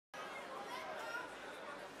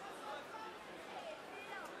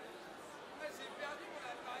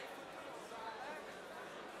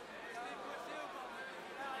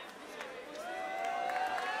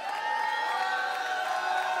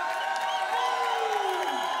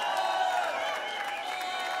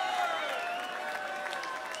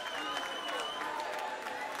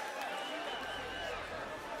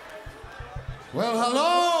Well,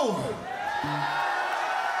 hello!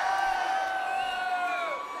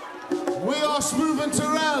 We are Smoove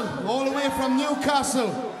Turrell, all the way from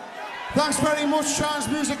Newcastle. Thanks very much, Trans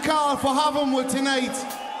Musical, for having me tonight.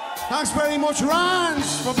 Thanks very much,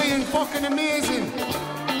 Rennes, for being fucking amazing.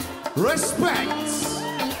 Respect!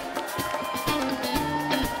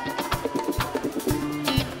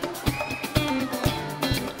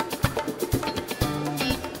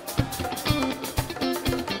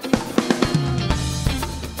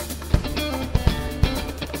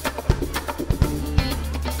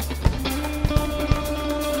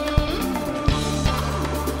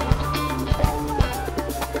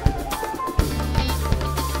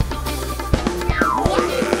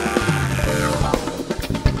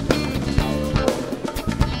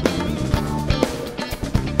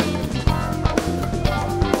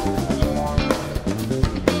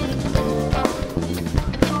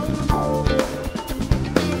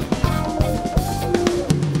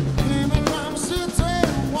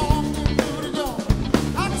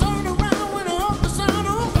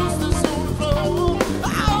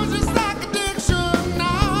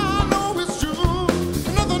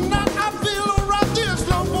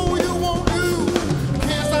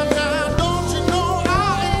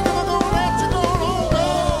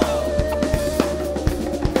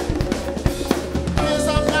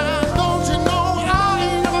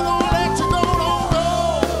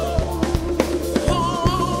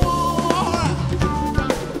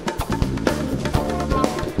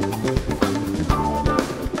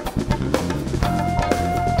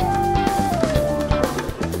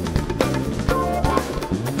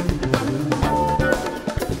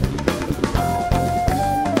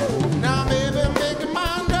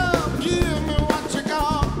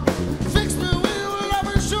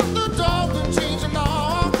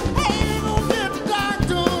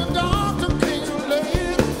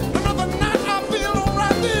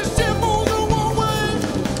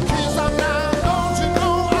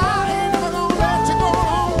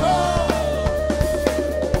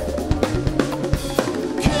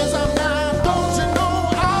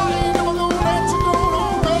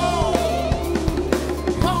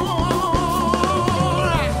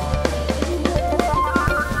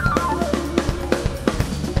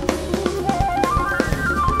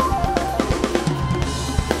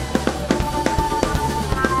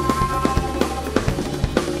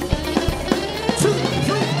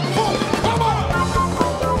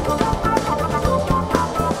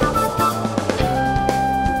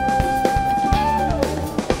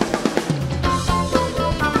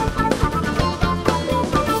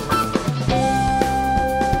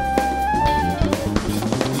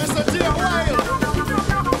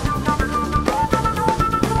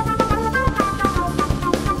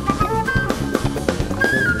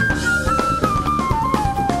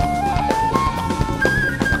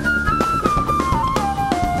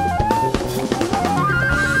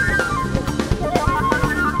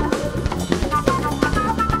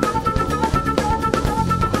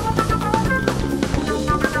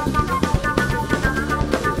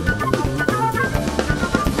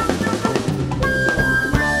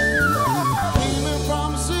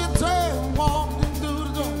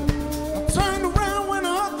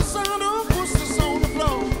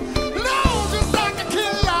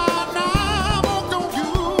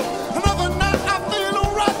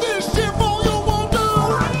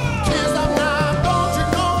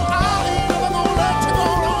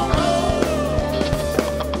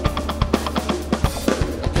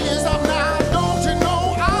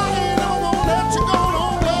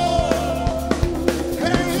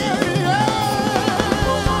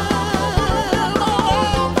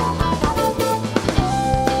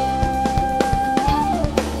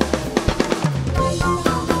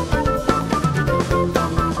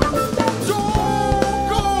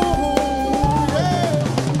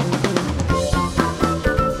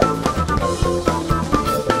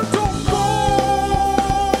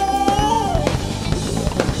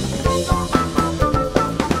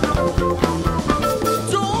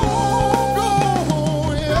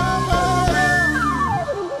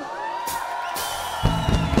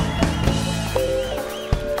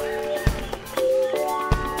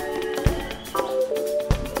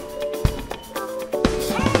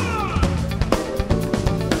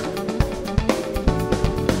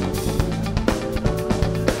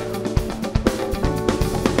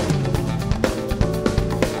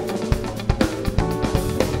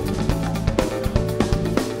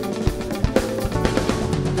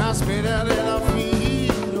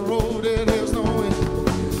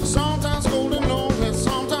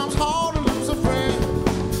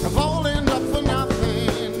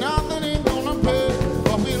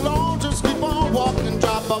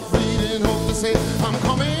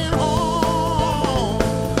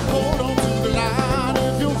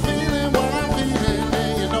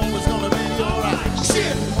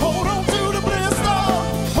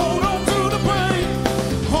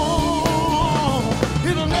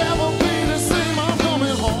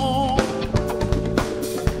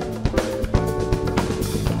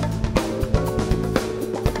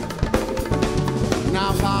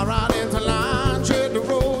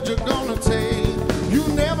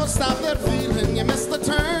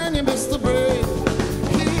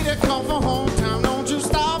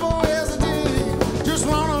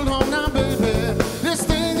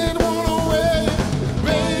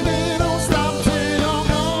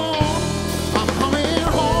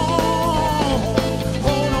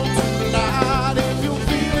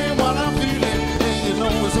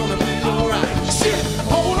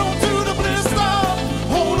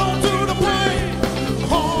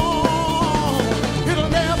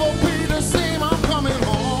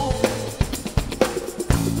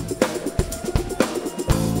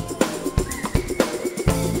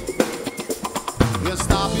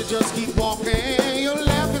 just keep walking. Your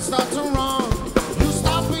left and start to run. You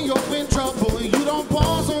stop when you're in trouble. You don't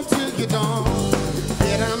pause until you're done.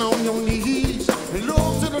 Get down on your knees and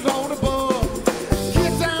look to the Lord above.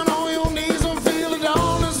 Get down on your knees and feel the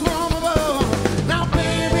darkness from above. Now,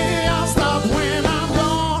 baby, I'll stop when I'm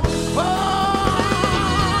gone. Oh,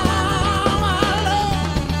 my love.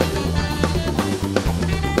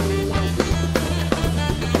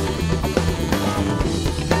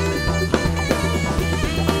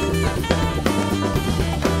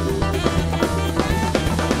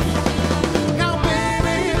 Now,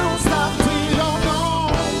 baby, don't stop till you're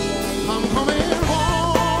gone. I'm coming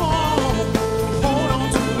home. Hold on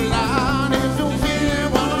to the line if you're feeling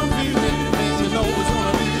what I'm feeling. Then you know it's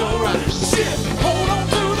gonna be alright. Shit, hold on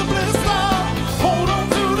to the blister. Hold on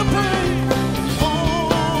to the pain.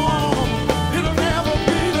 Oh, it'll never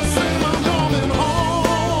be the same. I'm coming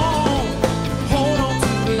home. Hold on to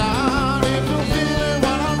the line if you're feeling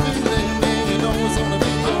what I'm feeling. Then you know it's gonna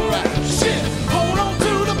be alright. Shit, hold on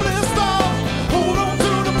to the blister. Hold on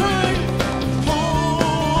to the pain. Oh,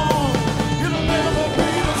 it'll never be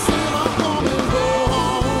the same. I'm coming home.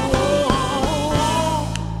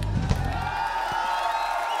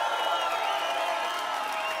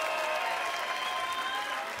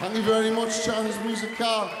 Thank you very much, Chance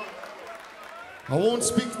Musical. I won't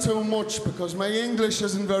speak too much because my English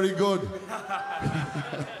isn't very good.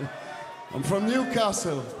 I'm from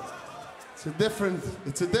Newcastle. It's a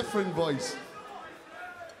different voice.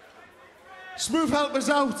 Smoove, help us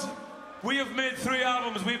out. We have made 3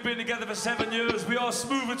 albums. We've been together for 7 years. We are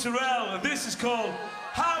Smoove Turrell, and this is called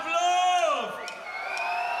Have Love.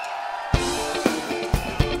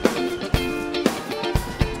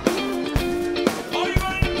 Are you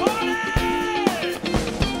ready to party?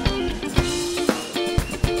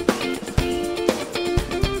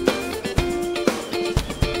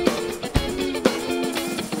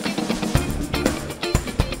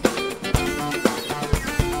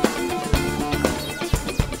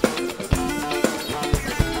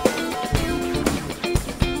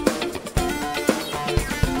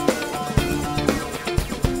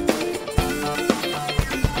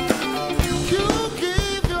 You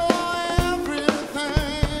give your everything,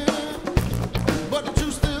 but you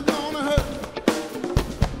still gonna hurt.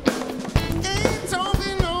 Ain't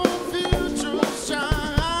talking no future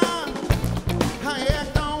shine. I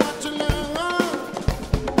act on what you learn,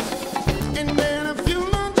 and then if you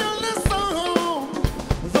learn your lesson,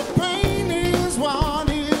 the pain is what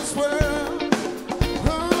is worth.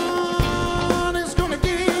 It's gonna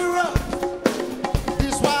get rough.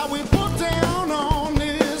 This why we put down on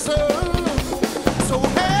this earth. So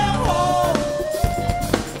help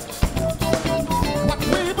what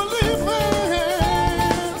we believe in,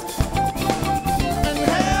 and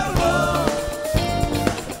help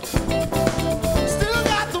still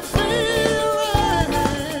got the feeling.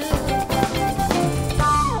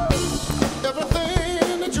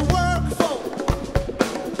 Everything that you work for,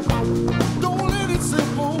 don't let it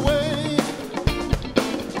slip away.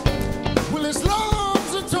 Well, it's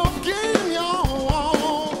love's a tough game,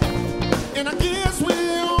 y'all, and I guess we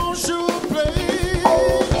all should play.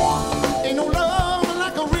 Ain't no love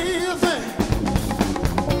like a real thing.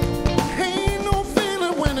 Ain't no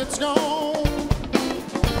feeling when it's gone.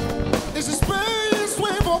 It's a space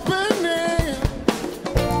we've opening.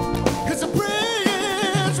 It's a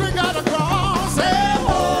bridge we gotta cross. Hey,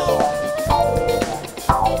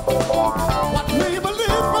 what we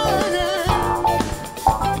believe in,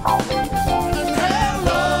 and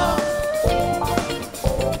hello,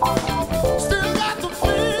 still got the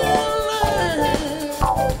feeling,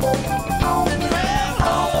 and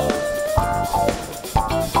hello,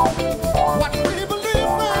 what we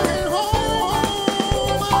believe in, oh,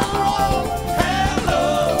 my Lord, hello,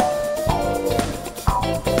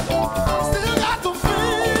 still got the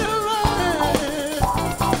feeling,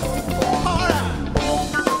 all right.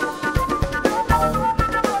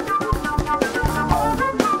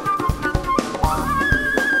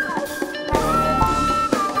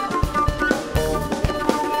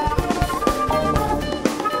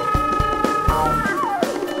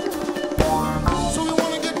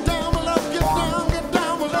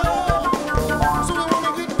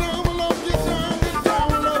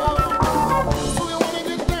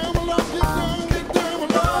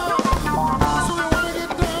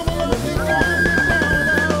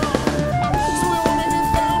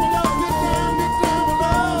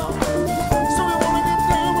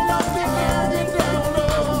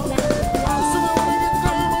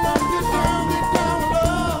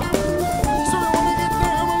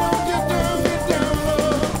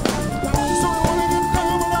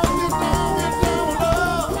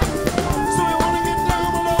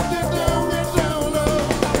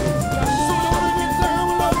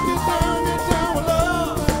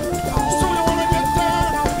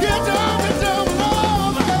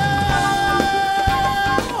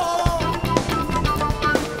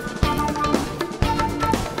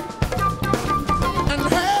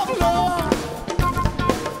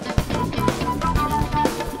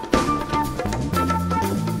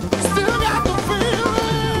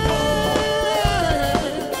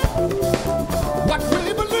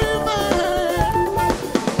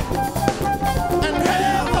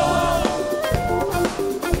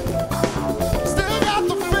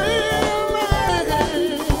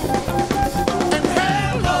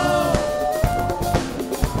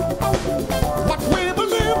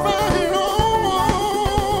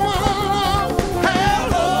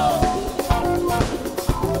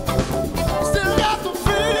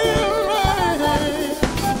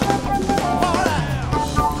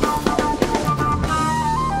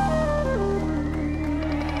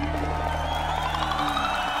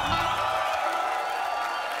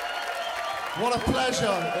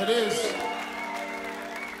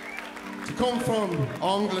 come from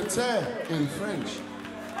Angleterre in French,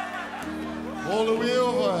 all the way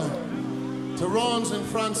over to Rennes in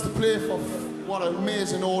France to play for what an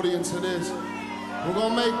amazing audience it is. We're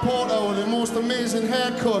gonna make Porto with the most amazing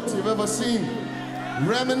haircut you've ever seen,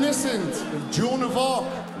 reminiscent of Joan of Arc.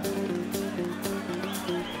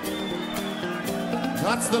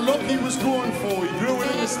 That's the look he was going for, he grew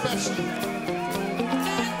it in especially.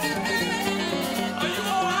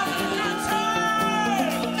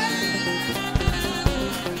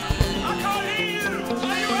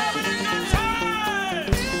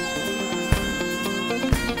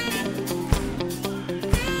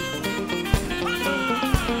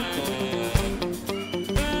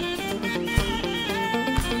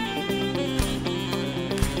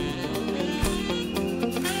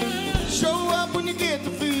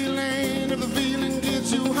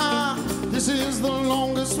 This is the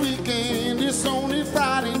longest weekend, it's only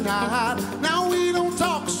Friday night. Now we don't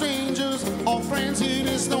talk strangers or friends here,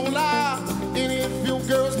 this don't lie. And if your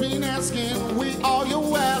girl's been asking, we are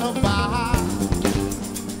your alibi.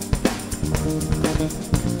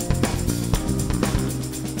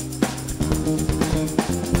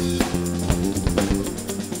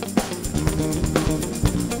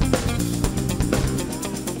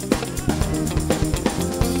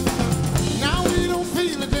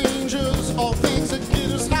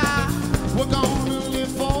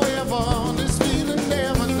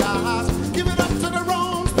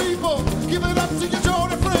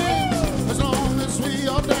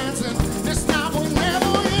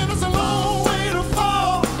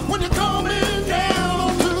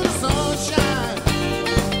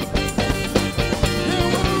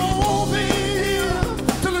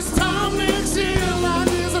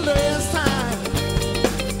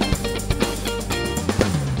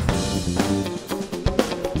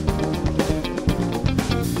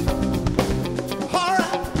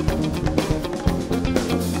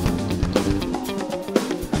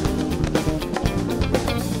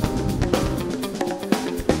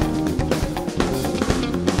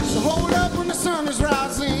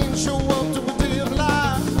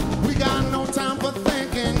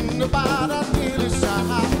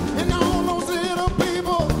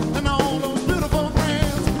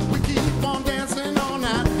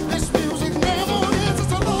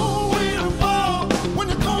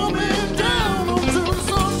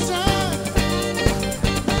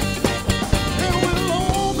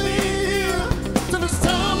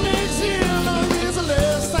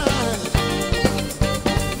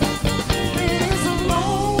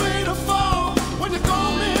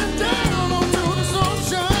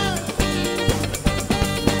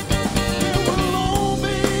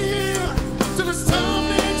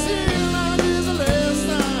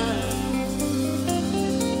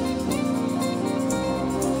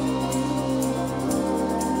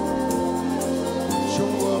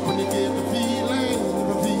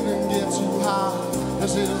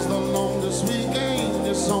 This is the longest weekend,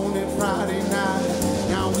 it's only Friday night.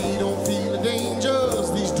 Now we don't feel the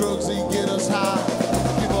dangers, these drugs they get us high.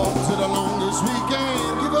 Give up to the longest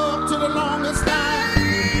weekend, give up to the longest night.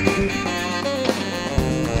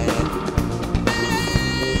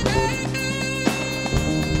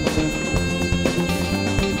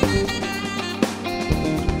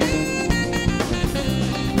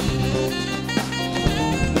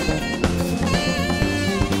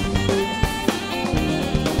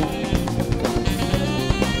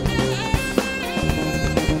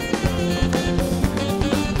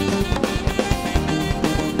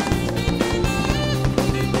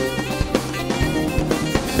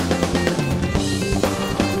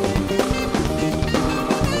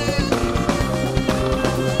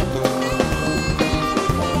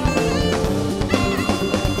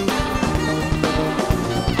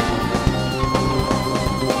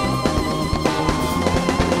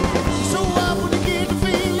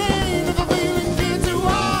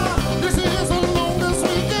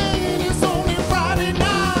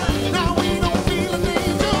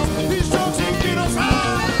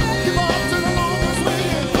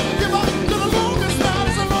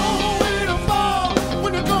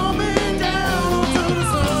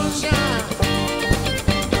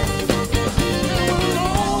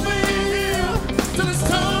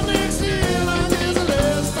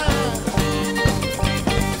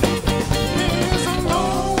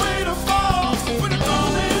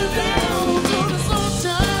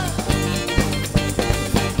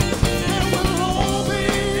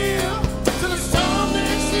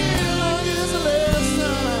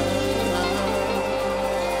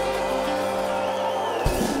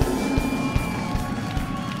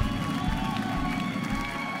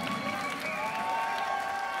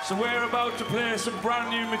 to play some brand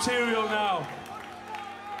new material now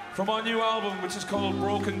from our new album, which is called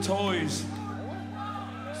Broken Toys.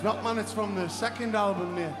 It's not, man, it's from the second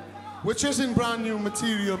album, mate, which isn't brand new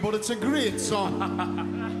material, but it's a great song.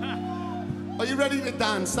 Are you ready to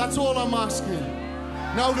dance? That's all I'm asking.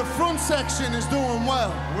 Now, the front section is doing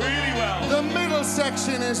well. Really well. The middle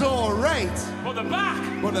section is all right. But the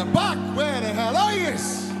back? But the back, where the hell are you?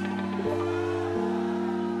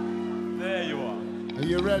 There you are. Are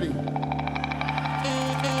you ready?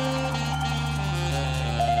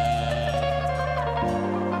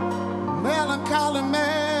 Melancholy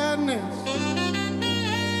madness,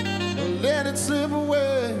 let it slip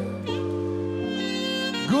away.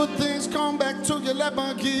 Good things come back to you, let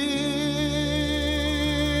me give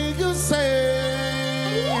you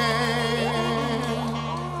say.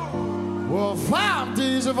 Well, 5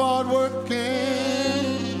 days of hard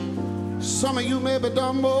working, some of you may be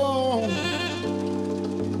done more.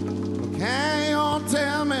 Can you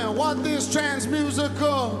tell me what this trance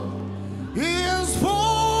musical is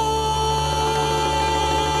for?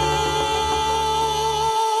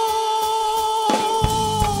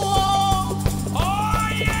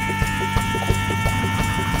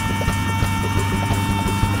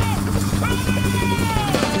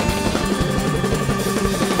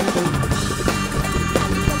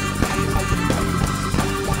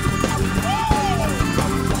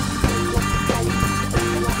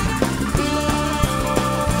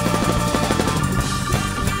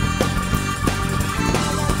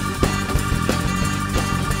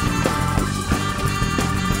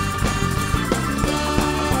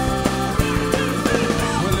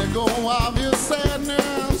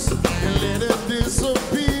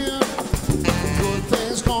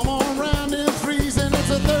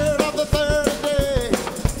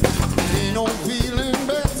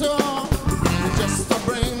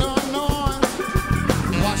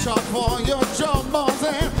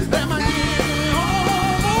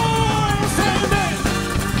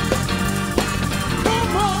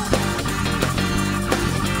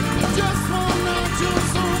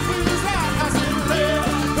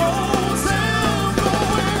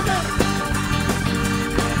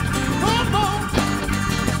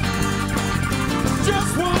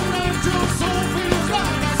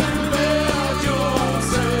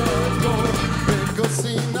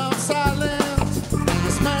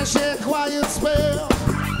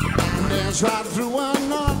 Try through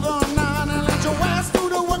another night and let your ass do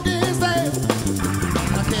the working day.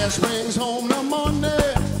 Now cash brings home the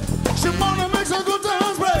money. She wanna make some good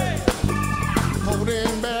times break.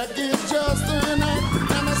 Holding back is just an act.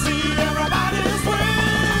 And I see everybody's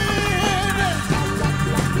waiting.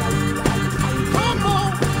 Come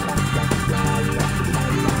on.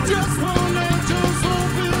 Just one angel so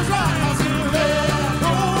feels right. I see there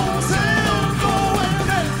goes hell going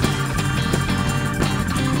there.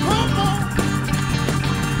 Come on.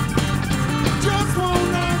 Just one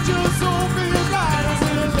night, just so feels right. I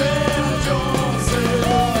said, let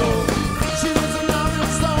yourself go. She was another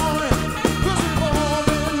story, 'cause we've all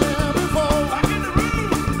been there before.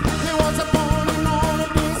 There was a point in all of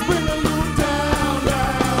this, bringing you down,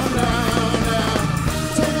 down, down, down.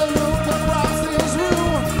 Take a look across this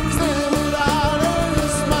room, stand without any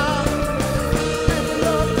smile. Picking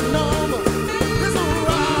up the number, it's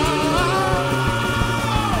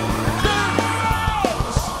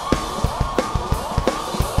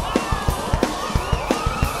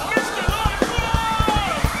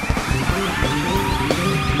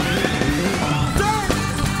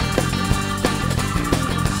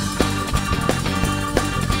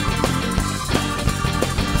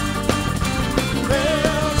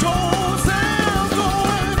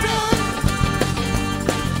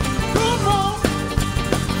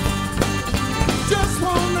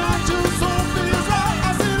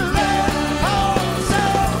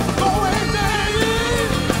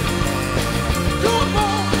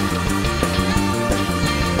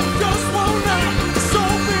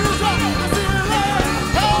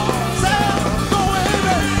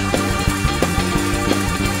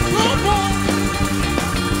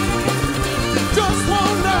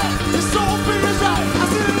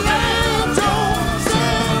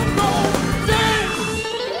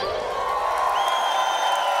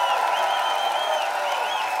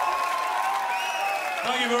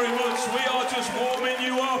Thank you very much. We are just warming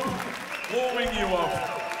you up. Warming you up.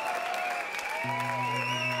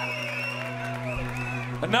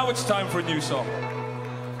 And now it's time for a new song.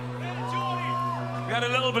 We had a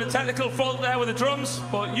little bit of technical fault there with the drums,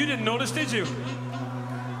 but you didn't notice, did you?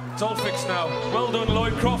 It's all fixed now. Well done,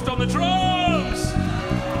 Lloyd Croft on the drums!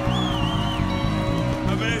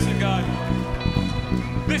 Amazing guy.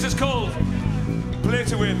 This is called Play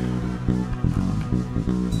to Win.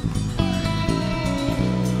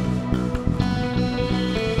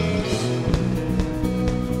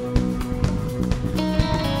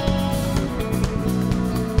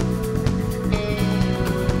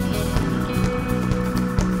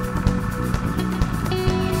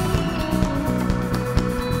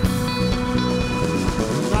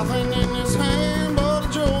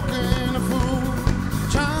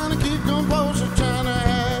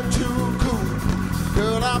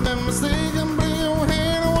 been mistaken, bring your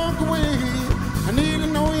hand and walk away. I need to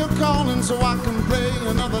know you're calling so I can play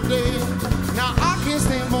another day. Now I can't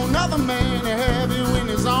stand for another man to have you in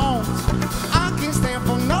his arms. I can't stand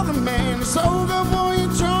for another man to so good for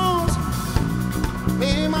your charms.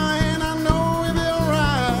 Hey, my hand, I know if you're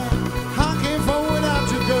right. I can't fall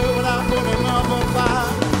without you, girl, without putting another fight.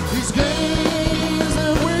 These games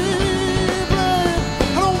that we play,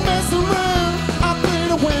 I don't mess around, I play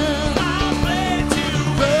to win. I play to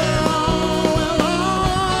win. Well,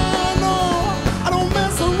 I know I don't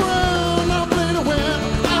mess around, I play to win.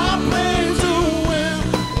 I play to win.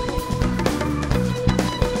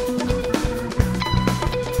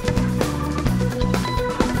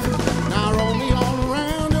 Now roll me all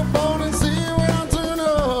around your boat and see where I turn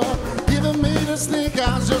up. Giving me the sneak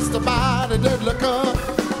eyes just to buy the dead liquor.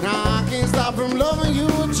 Now I can't stop from loving you,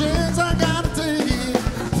 a chance I gotta take.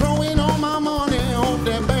 Throwing all my money, hope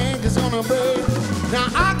that bank is gonna break. Now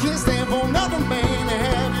I can't stand for another man to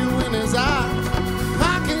have you in his eyes.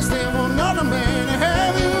 I can't stand for another man to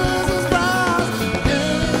have you as his bride.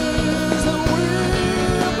 Games that we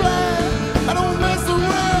play, I don't mess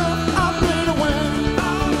around, I play to win.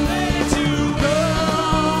 I play to girl,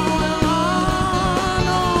 I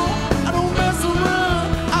know I don't mess around,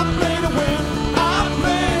 I play to win. I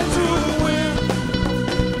play to win.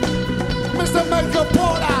 Mr. Maker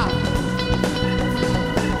Porter.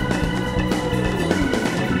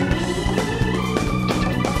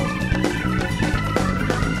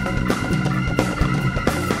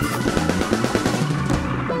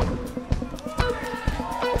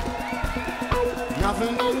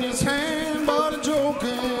 Nothing in his hand but a joke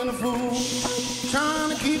and a fool. Trying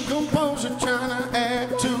to keep composure, trying to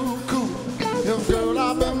act too cool. If girl,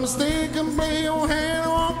 I've been mistaken, bring your hand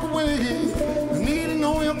and walk away. I need to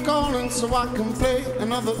know you're calling so I can play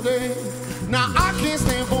another day. Now I can't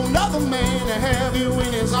stand for another man to have you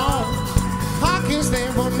in his arms. I can't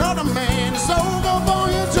stand for another man to so go for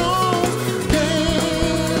your charms.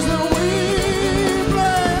 Games that we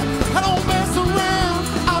play, I don't mess around,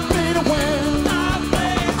 I play to win. I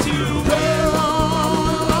play to win. Well,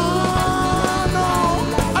 I know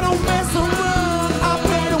I don't mess around, I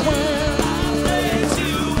play to win. I play to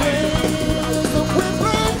win. Games that we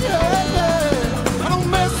play, yeah, yeah. I don't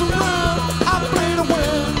mess around, I play to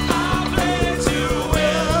win. I play to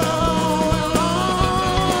win. Well,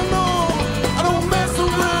 I know I don't mess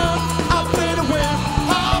around, I play to win.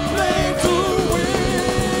 I play to win,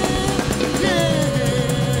 yeah.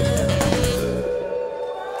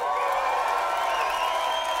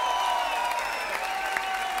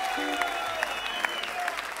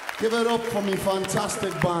 Give it up for me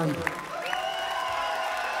fantastic band.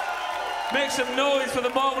 Make some noise for the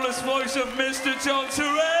marvelous voice of Mr. John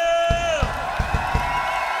Turrell.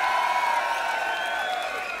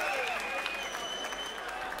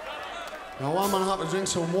 Now I'm gonna have to drink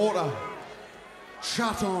some water.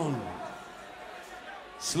 Chat on.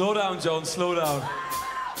 Slow down, John, slow down.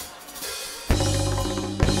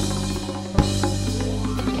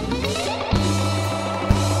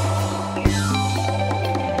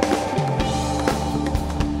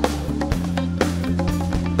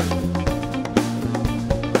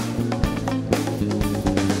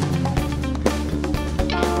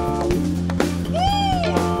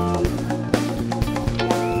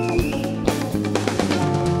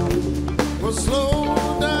 Well, slow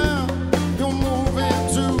down, you're moving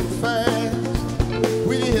too fast.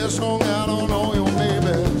 We hear strung out on all your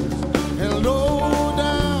babies. And low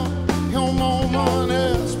down, your moment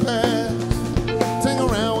has passed. Take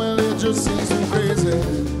around, well, it just seems so crazy.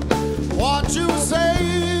 What you say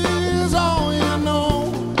is all you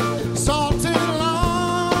know. Salted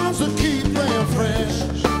lines that keep playing fresh.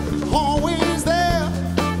 Always there,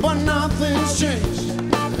 but nothing's changed.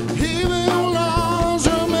 Even your laws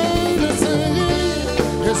remain the same.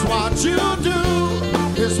 It's what you do,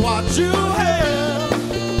 it's what you have.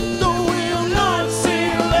 Though we'll not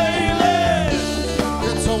see lately.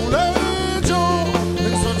 It's only Joe,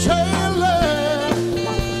 it's a trailer.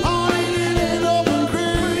 All it ended up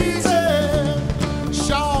crazy.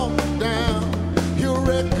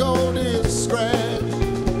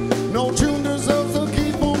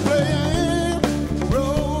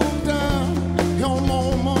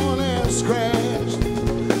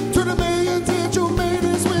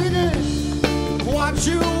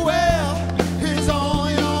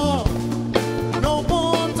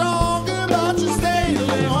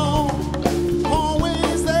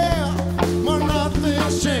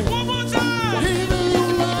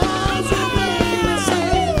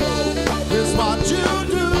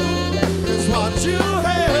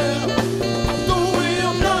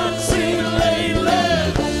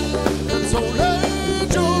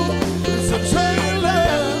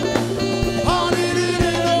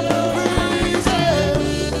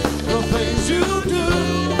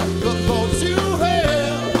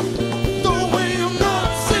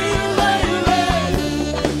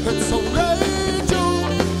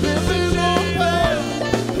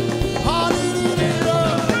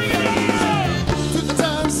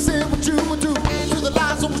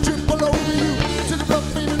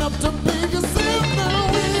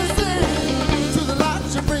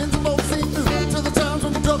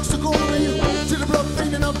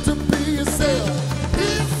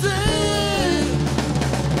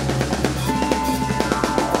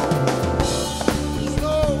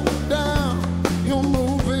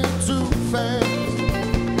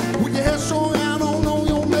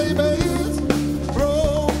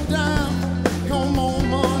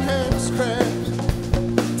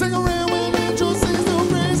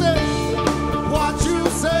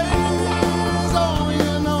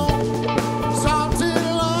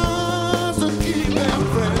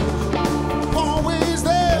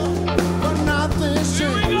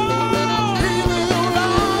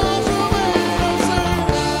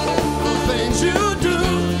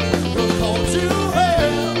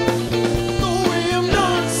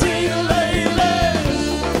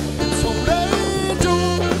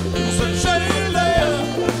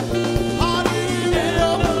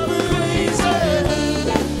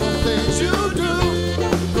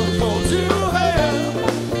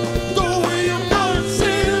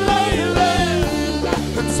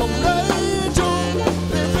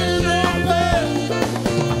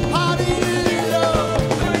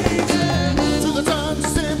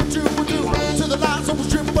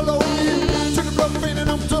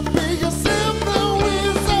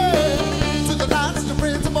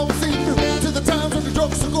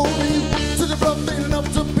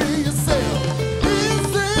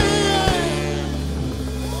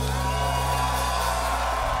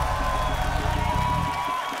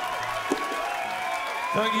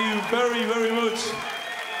 Thank you very, very much.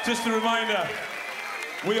 Just a reminder,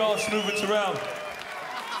 we are Smoove Turrell,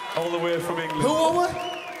 all the way from England. Who are we?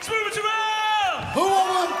 Smoove Turrell! Who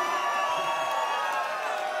are we?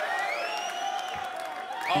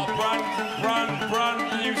 Our brand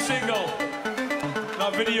new single. And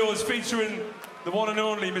our video is featuring the one and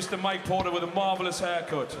only Mr. Mike Porter with a marvellous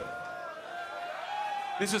haircut.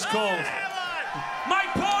 This is called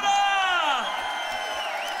Mike Porter!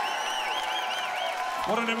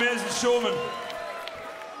 What an amazing showman.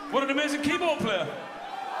 What an amazing keyboard player.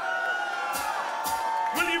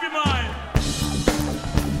 Will you be mine?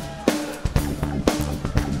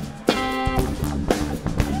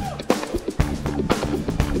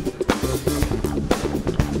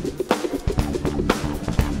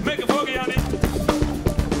 Make a boogie, Andy.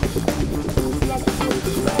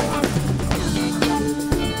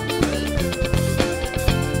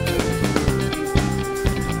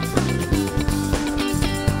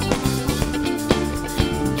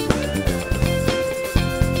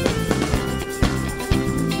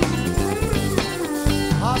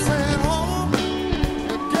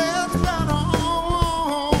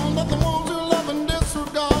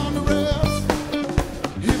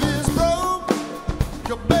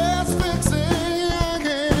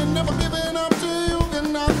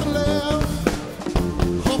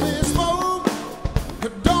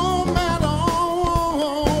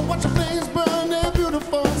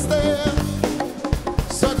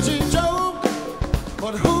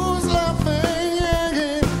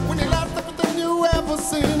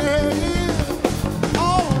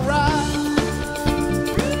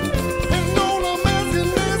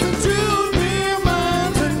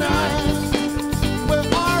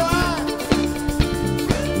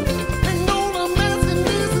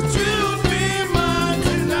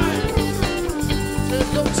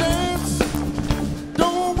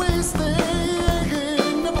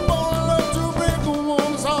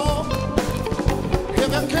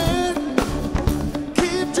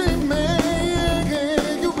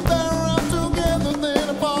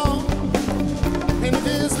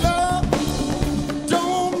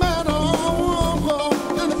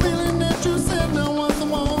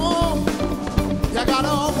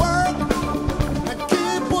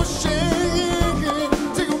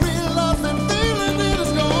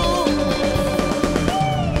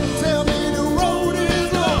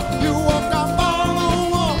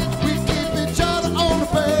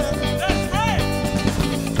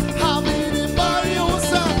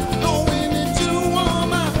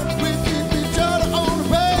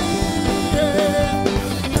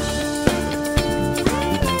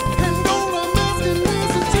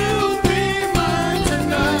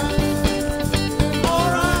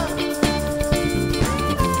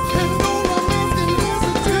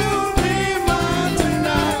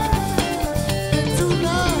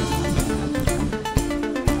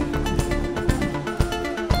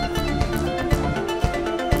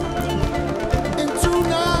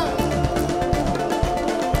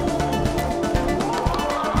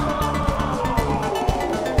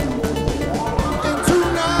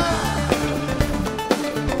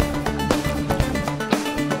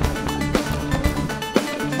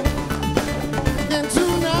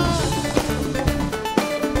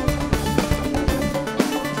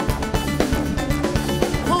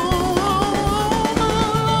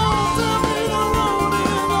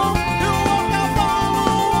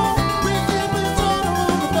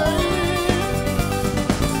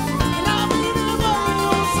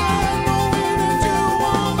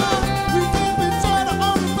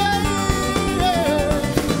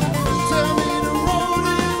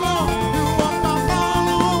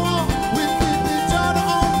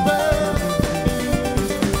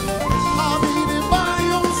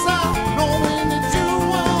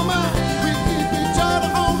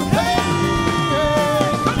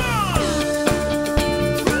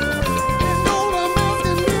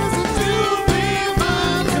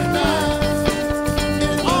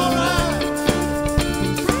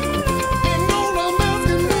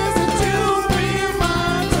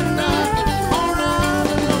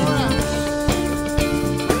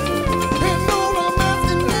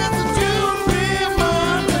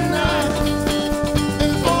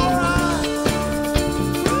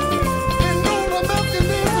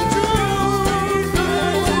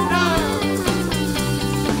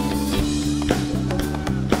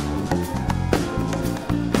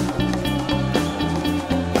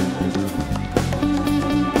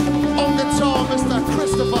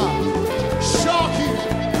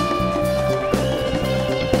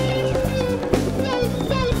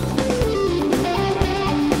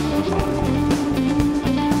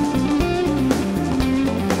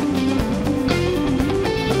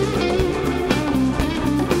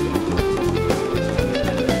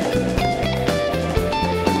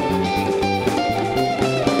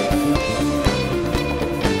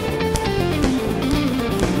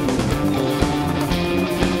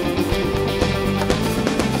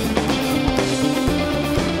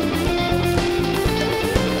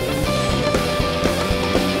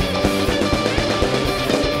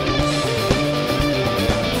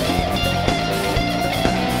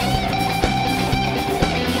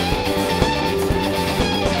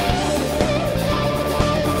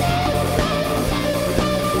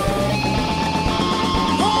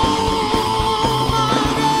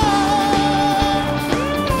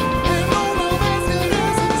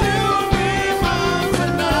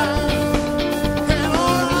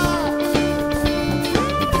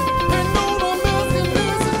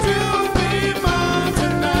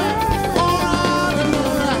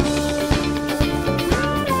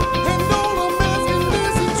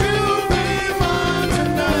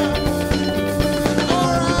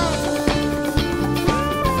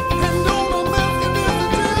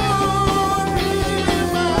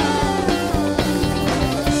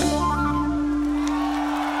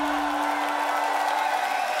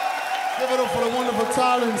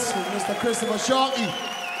 Mr. Christopher Sharkey.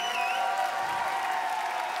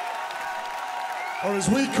 Or as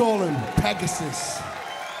we call him, Pegasus.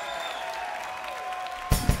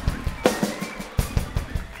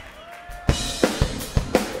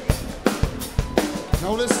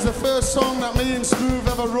 Now this is the first song that me and Smoove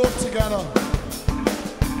ever wrote together.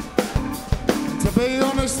 And to be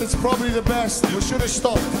honest, it's probably the best. We should have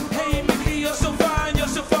stopped. Hey Mickey, you're so fine,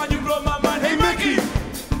 you blow my mind. Hey Mickey,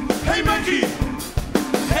 hey Mickey,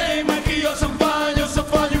 hey Mickey, you're so fine,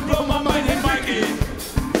 you blow my mind. Hey Mikey,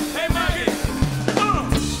 hey Mikey.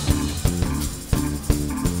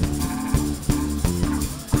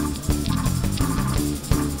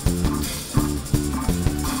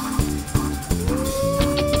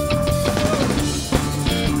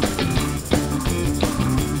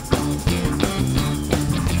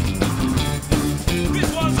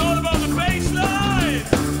 This one's all about the bass line.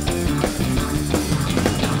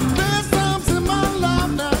 There's times in my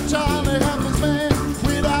life now trying to help this man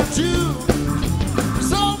without you.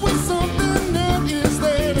 There's always something that is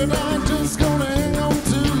there that I'm just gonna hang on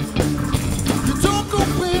to. You took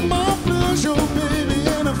away my pleasure, baby,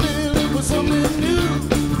 and I feel it was something new.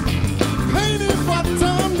 Ain't it what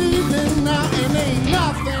I'm needing now, and ain't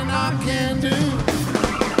nothing I can do.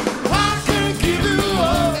 I can't give you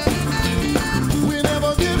up. We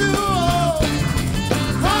never give you up.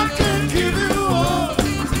 I can't give you up.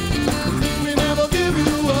 We never give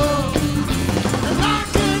you up. And I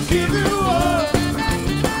can't give you up.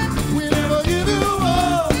 We never give you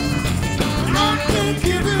up. And I can't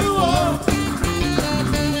give you up.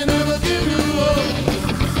 We never give you up.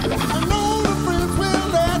 I know the friends will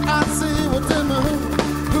let I see what's in the hood.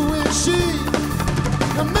 Who is she?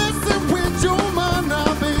 I'm messing with your mind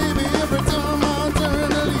now, baby, every time I turn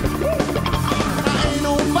to leave. And I ain't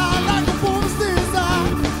no fire like a woman's desire,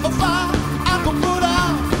 a fire I can put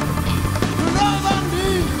out. The love I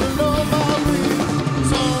need, the love I breathe,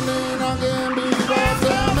 something I can be brought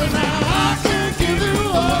down. And now I can't give you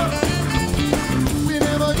up. We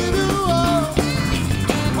never give you up.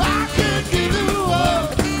 I can't give you up.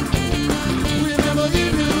 We never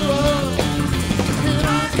give you up. And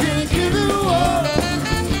I can't give you up.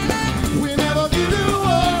 We never give you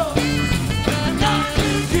up. And I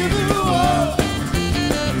can't give you up.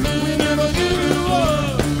 We never give you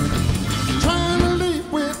up. Trying to leave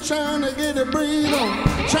with, trying to get a breathe on,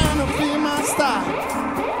 trying to feel my style.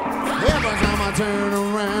 Every time I turn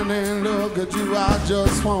around and look at you, I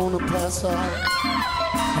just wanna pass out.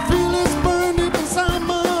 I feel this burn deep inside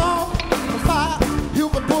my heart, the fire you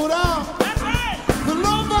can put out. That's right. The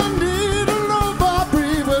love I need, the love I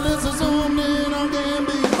breathe, well, this is something I can't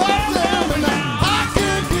be. But tell me now, I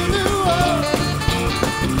can't give you up.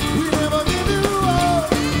 We never give you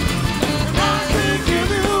up. And I can't give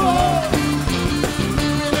you up.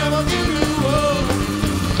 We never give you up.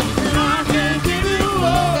 And I can't give you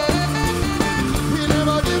up. We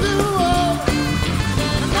never give you up.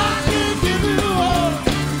 And I can't give you up.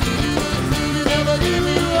 We never give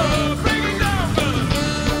you up. Bring it down, fellas.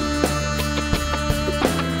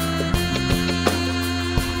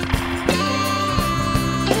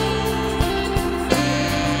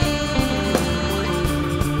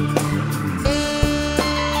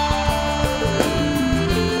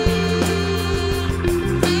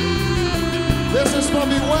 This is from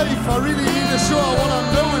my wife. I really need to show her what I'm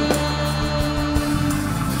doing.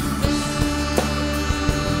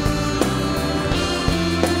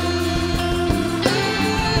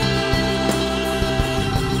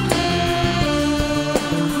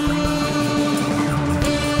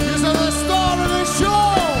 These are the star of the show.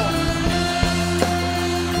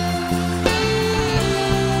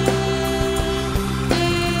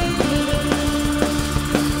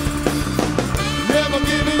 Never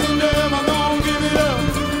give it, never gonna give it up.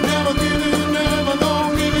 Never give it, never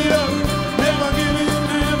gonna give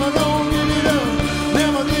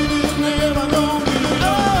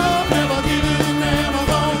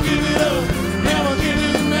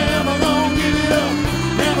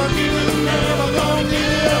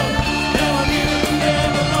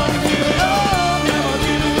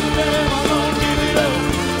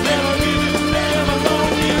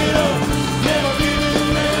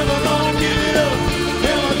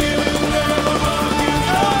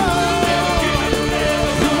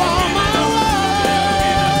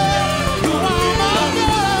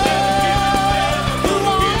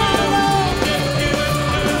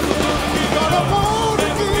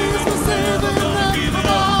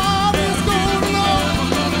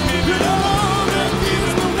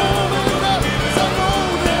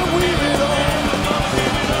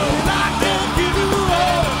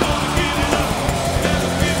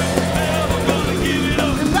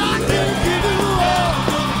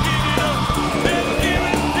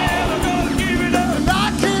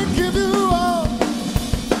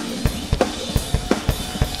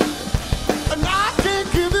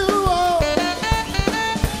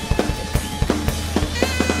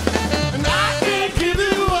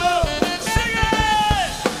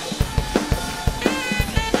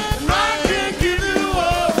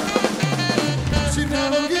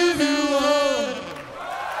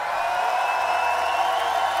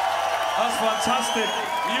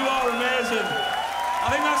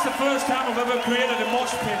first time I've ever created a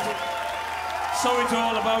mosh pit. Sorry to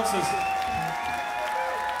all the bouncers.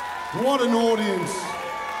 What an audience.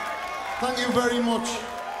 Thank you very much.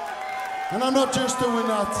 And I'm not just doing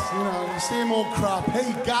that, you know, the same old crap.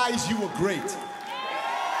 Hey guys, you were great.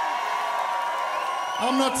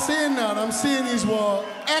 I'm not saying that, I'm saying these were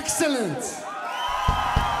excellent.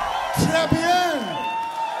 Très bien.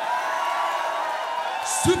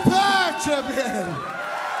 Super très bien.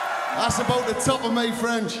 That's about the top of my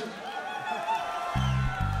French.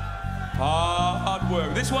 Hard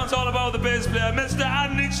work. This one's all about the bass player, Mr.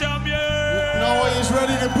 Andy Champion. Now he's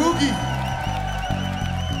ready to boogie.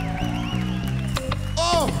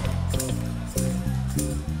 Oh!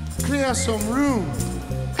 Clear some room.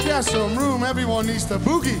 Clear some room. Everyone needs to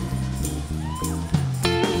boogie.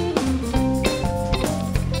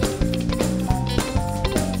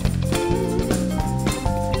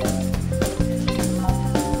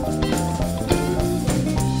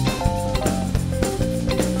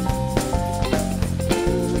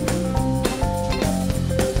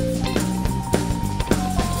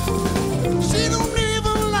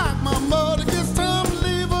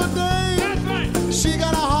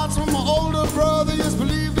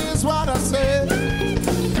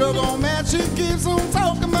 She keeps on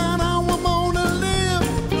talking about how I'm gonna live.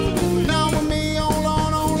 Now with me, hold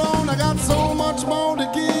on, I got so much more to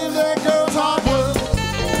give. That girl's hard work.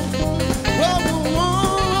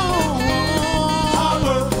 Hard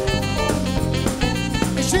work.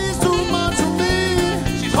 And she's too much for me.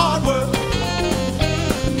 She's hard work.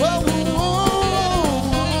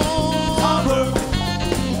 Hard work.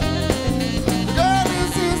 The girl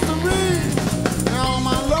is history. Now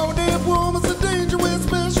my loaded woman's a dangerous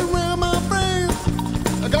special.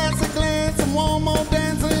 One more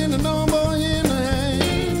dancing, a number in the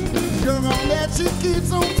hand. Girl, that she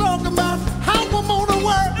keeps on talking about how I'm gonna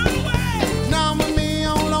work. Now with me,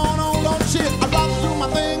 hold on, shit. I'd rather do my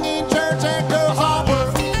thing in church and girl, hard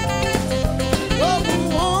work.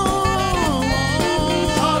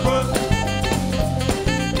 Hard work.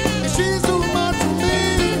 She's too much for me.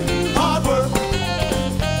 Hard work.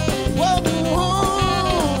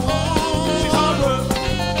 She's hard work.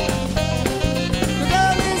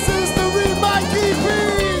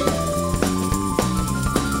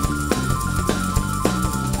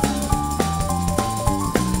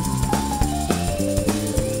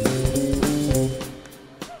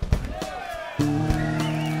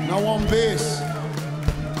 Now on bass,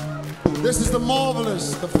 this is the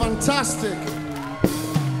marvelous, the fantastic,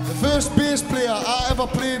 the first bass player I ever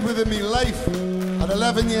played with in my life at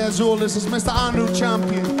 11 years old. This is Mr. Andrew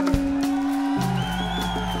Champion.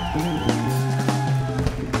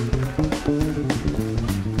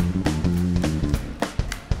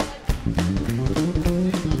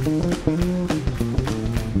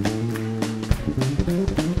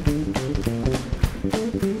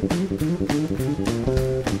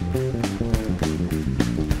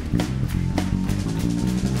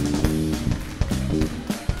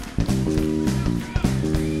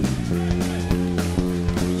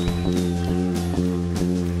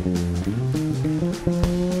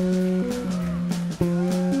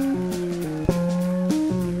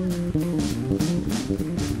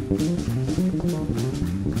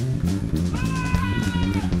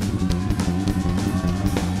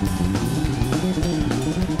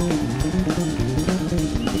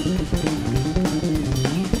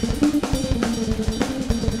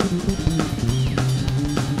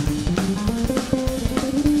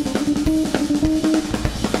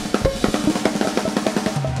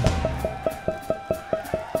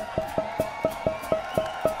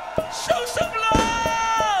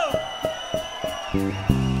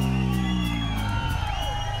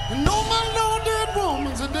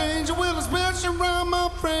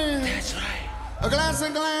 That's right. A glass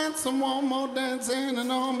of glance and one more dancing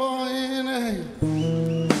and on boy in a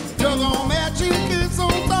you're gonna match you kids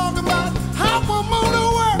on talking about how I'm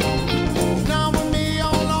gonna work. Now with me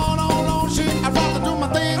on shit. I'd rather do my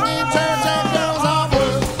thing in church and girls hard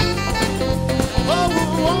work.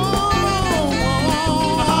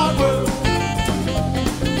 Hard work.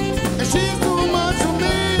 And she's too much for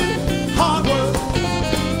me. Hard work.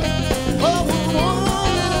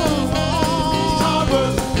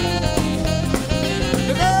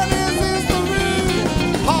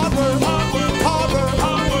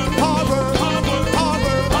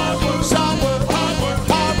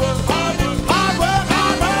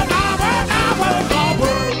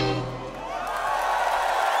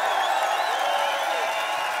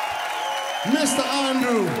 Mr.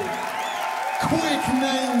 Andrew, quick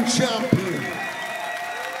name champion.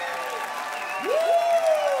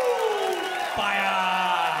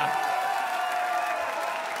 Fire!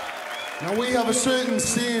 Now we have a certain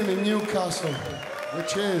saying in Newcastle,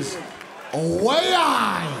 which is "way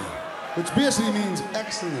high," which basically means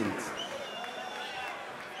excellent.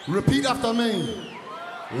 Repeat after me.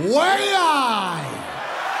 Way high.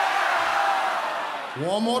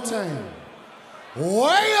 One more time.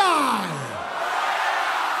 Way high.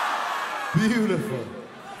 Beautiful.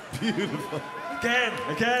 Beautiful. Again.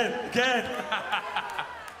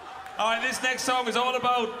 All right, this next song is all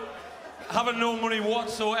about having no money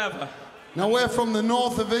whatsoever. Now we're from the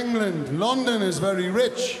north of England. London is very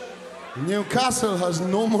rich. Newcastle has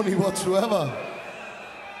no money whatsoever.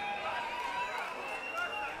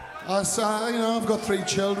 I've got 3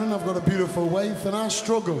 children, I've got a beautiful wife, and I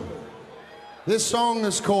struggle. This song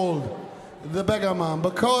is called The Beggar Man,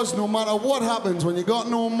 because no matter what happens when you got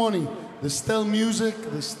no money, there's still music,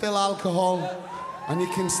 there's still alcohol, and you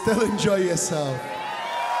can still enjoy yourself.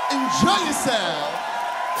 Enjoy yourself!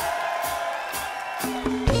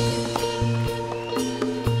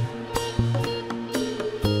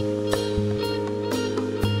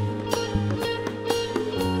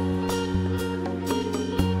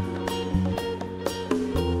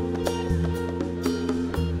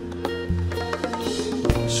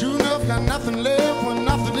 Got nothing left with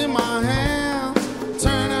nothing in my hands.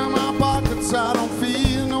 Turn out my pockets, I don't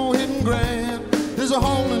feel no hidden grand. There's a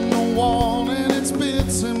hole in the wall and it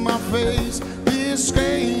spits in my face.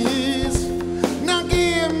 Disgrace. Now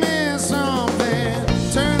give me something.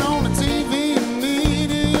 Turn on the TV and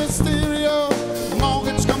need your stereo.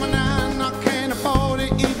 Mortgage coming out and I can't afford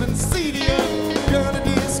it, even see you. Girl, the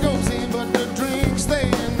disco's in, but the drinks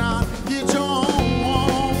staying out. Get your own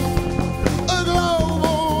one. A global.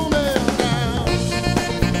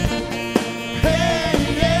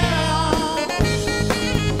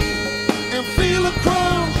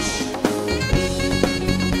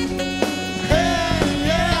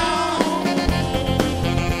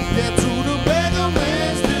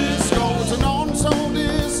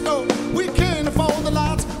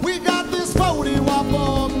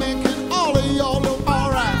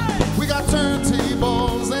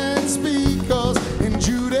 Turntables and speakers and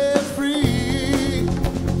duty free.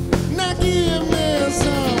 Now give me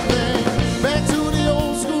something back to the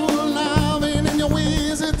old school loving in your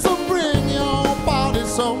ways. It's a bring your party,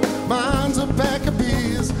 so mine's a pack of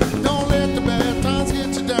beers. Don't let the bad times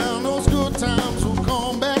get you down. Those good times will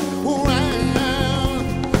come back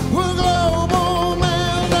around. We're global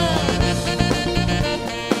meltdown.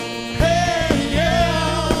 Hey,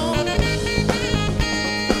 yeah.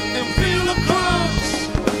 And feel the crunch.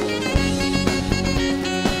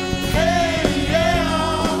 Hey, yeah.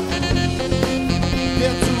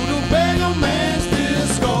 Get to the beggar man's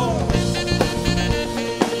disco.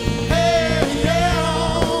 Hey, yeah.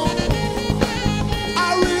 I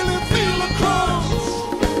really feel the crunch.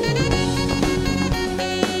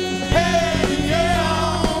 Hey, yeah.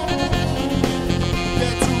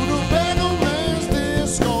 Get to the beggar man's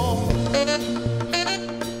disco.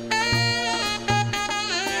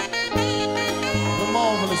 The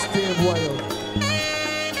marvelous Dave Whale.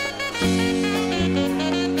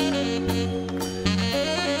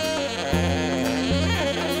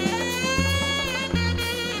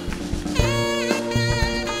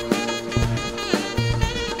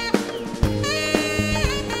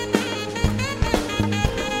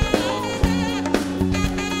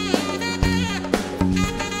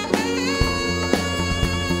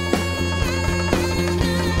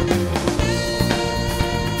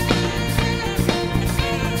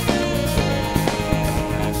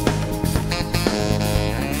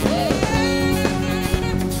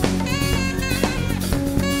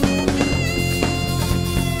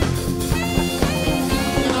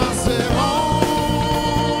 And I said, oh,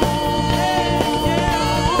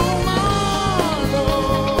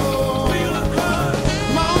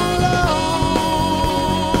 my love, my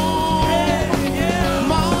love,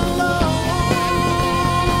 my love.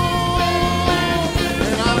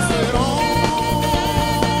 And I said, oh,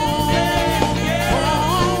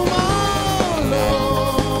 my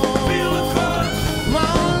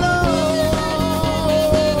love,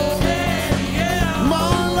 my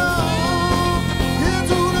love.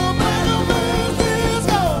 Into the beggar man's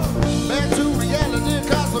disco. Back to reality,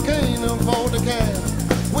 'cause we can't afford the cab.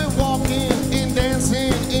 We're walking and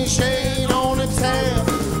dancing in shade on the tab.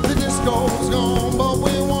 The disco's gone, but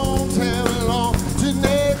we won't have it long till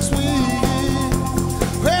next week.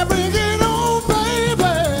 We're bringing on,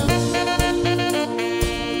 baby.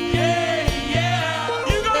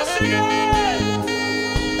 You gotta sing it!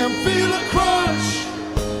 And feel the crunch.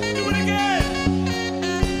 Do it again!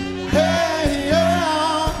 Hey,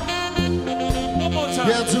 yeah. One more time.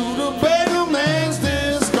 Get to the beggar man's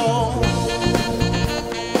disco.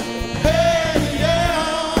 Hey,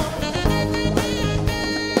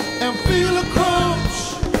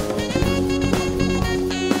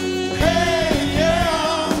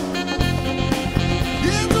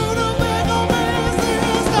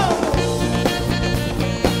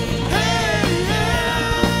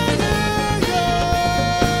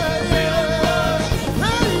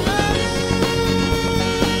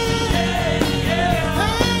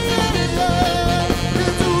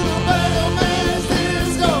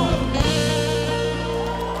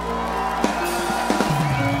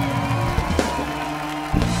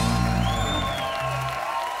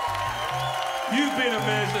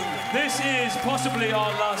 is possibly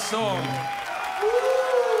our last song.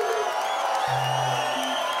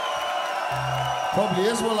 Probably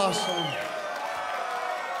is our last song.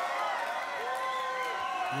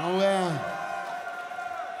 Oh,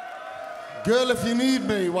 girl, if you need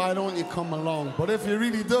me, why don't you come along? But if you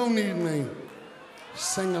really don't need me,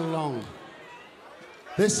 sing along.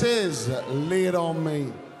 This is Lay It On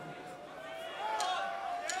Me.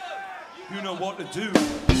 You know what to do.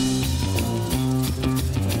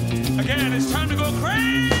 Again, it's time to go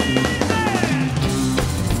crazy!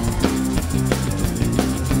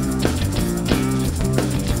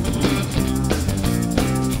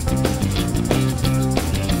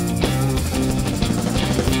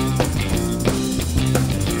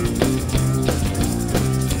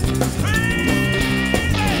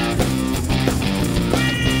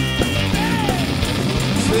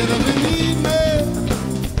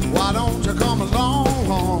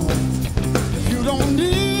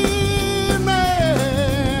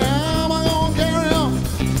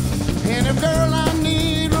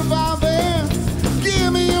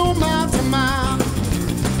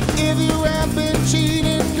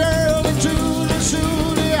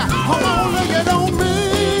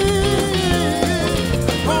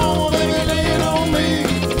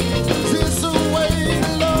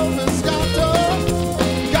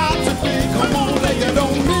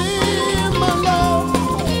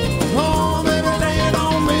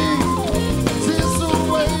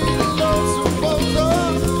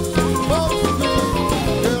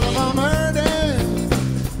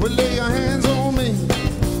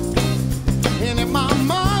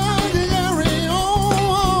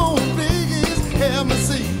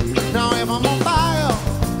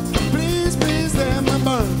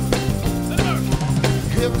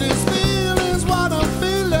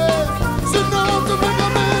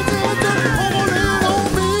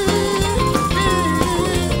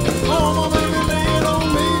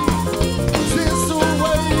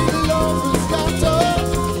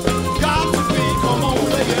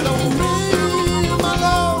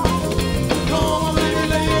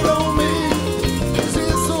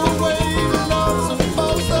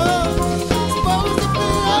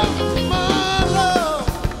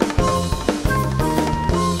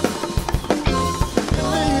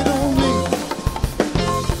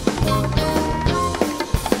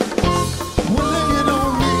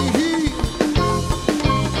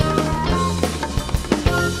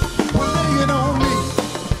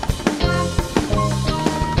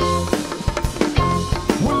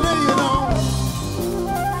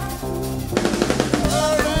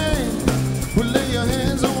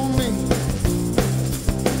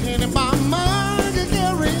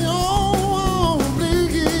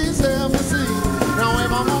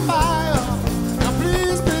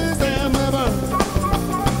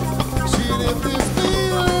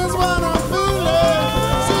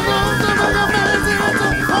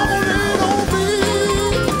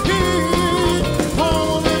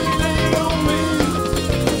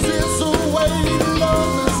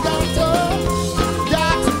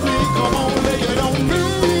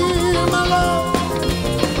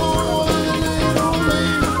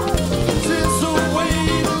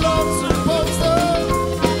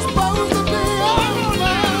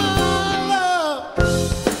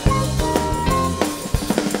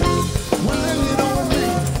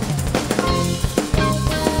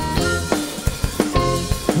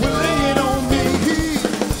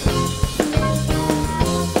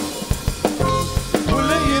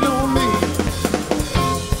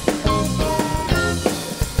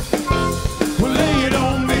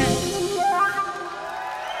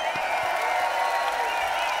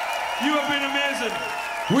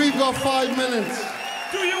 We've got 5 minutes.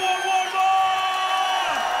 Do you want one more?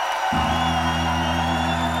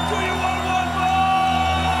 Do you want one more?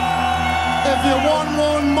 If you want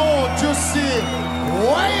one more, just say,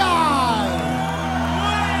 way on!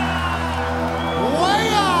 Way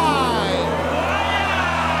on!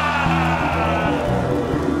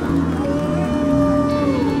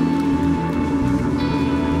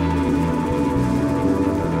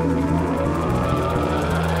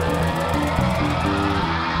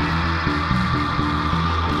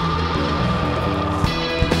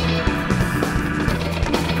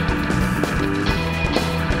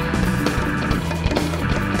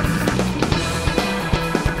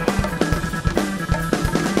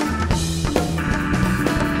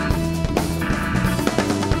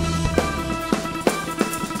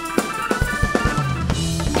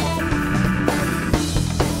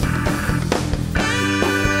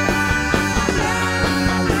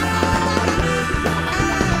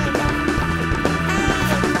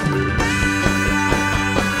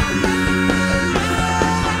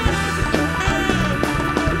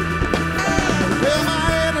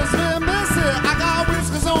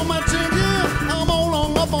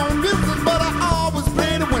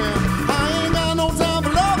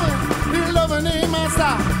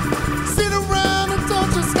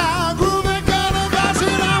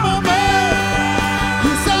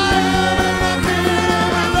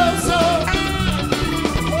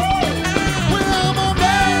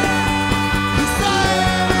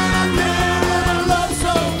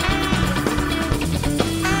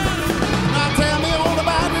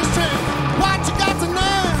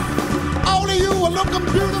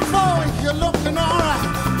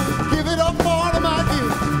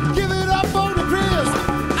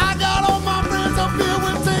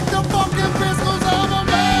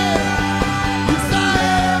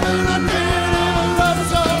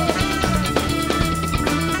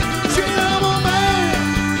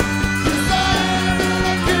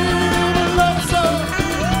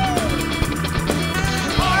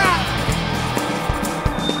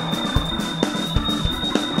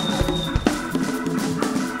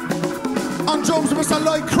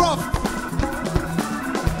 Croft.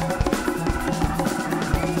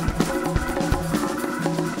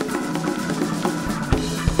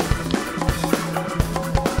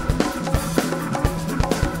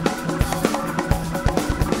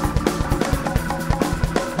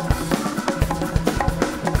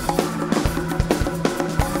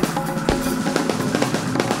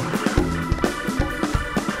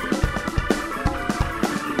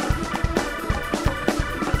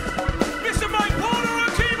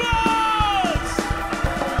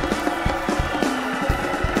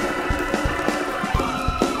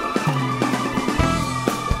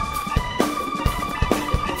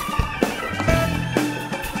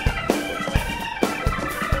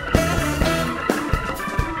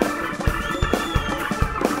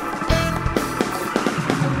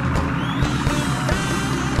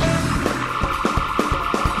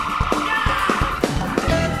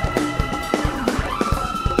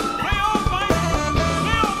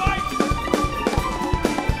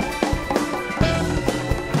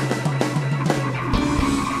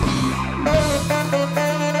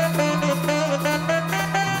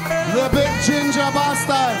 The big ginger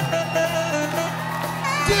bastard.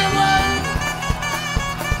 Dear Wayne.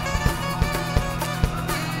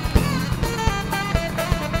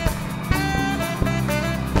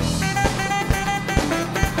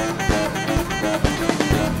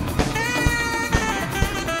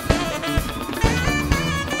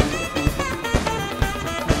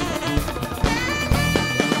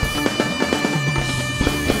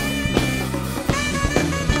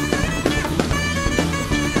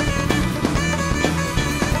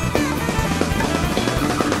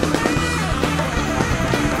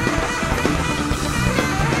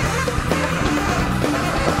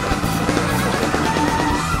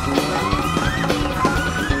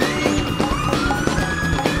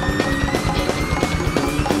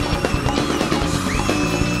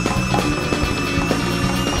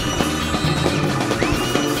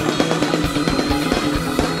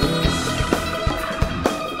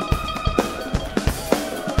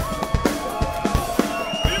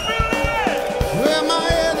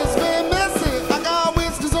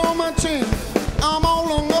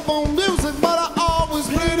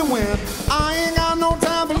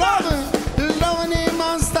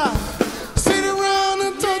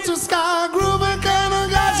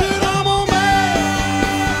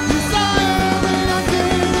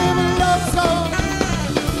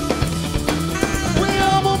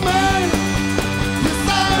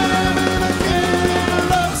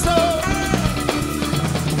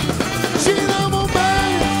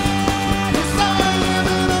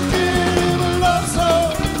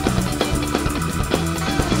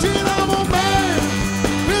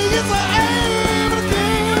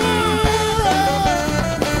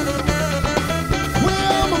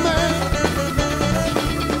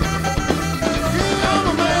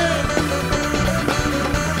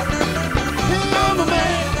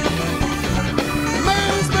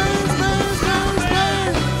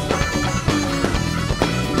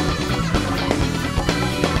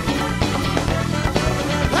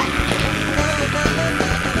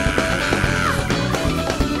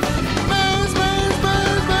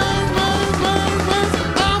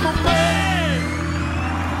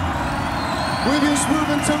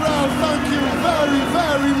 Smoove Turrell, thank you very,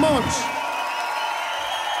 very much.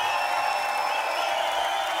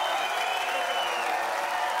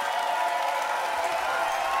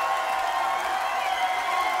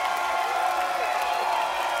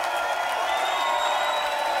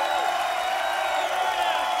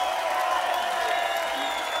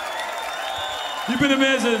 You've been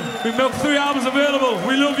amazing. We've got 3 albums available.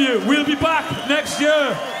 We love you. We'll be back next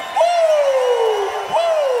year.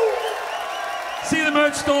 See the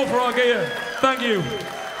merch store for our gear. Thank you.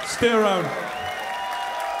 Stay around.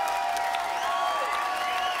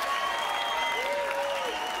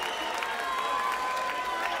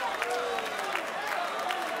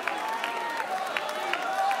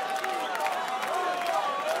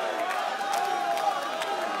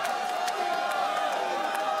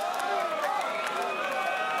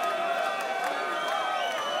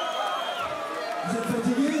 Vous êtes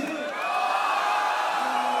fatigués?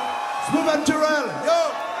 Smoove Turrell, yo!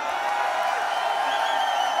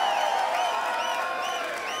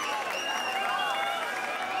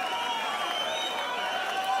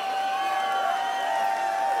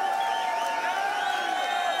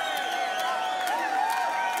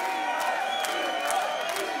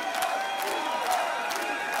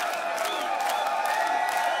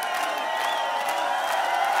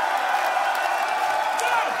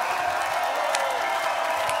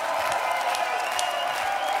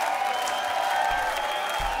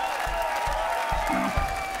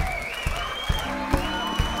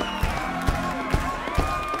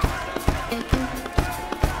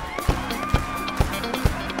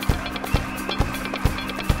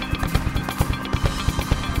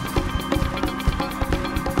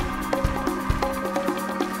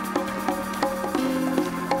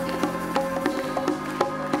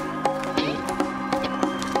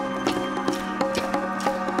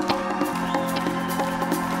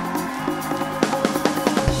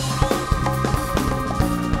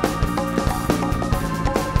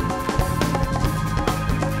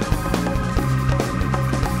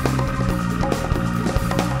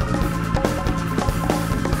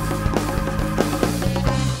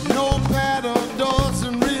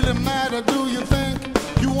 do you think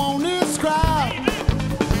you own this crowd?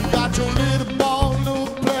 Got your little ball, little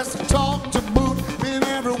plastic talk to boot, been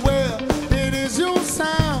everywhere, it is your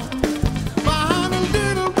sound. Behind a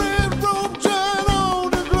little red rope, trying on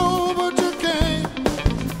the globe, but you can't.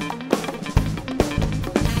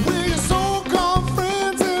 With your so-called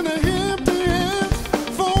friends and the empty hands,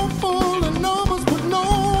 phone full of numbers, but no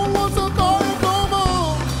one's a call to come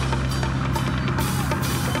on.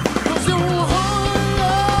 'Cause you're hard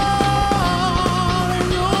in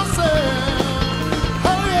yourself.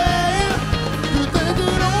 Oh yeah, you think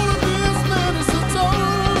that all of this man is a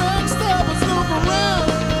total backstabbers. Look around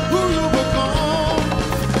who you become.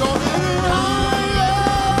 You're getting higher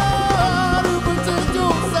to protect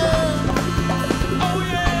yourself. Oh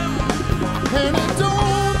yeah, and it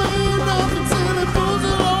don't mean nothing till it pulls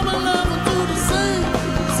it all and nothing to the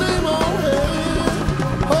same old head.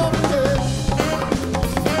 Oh yeah.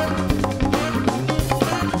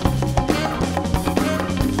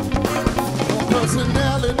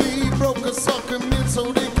 Personality broke a sucker in so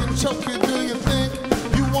they can choke you. Do you think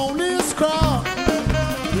you want this crowd?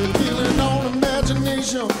 You're dealing on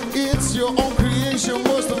imagination. It's your own creation.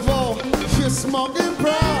 What's the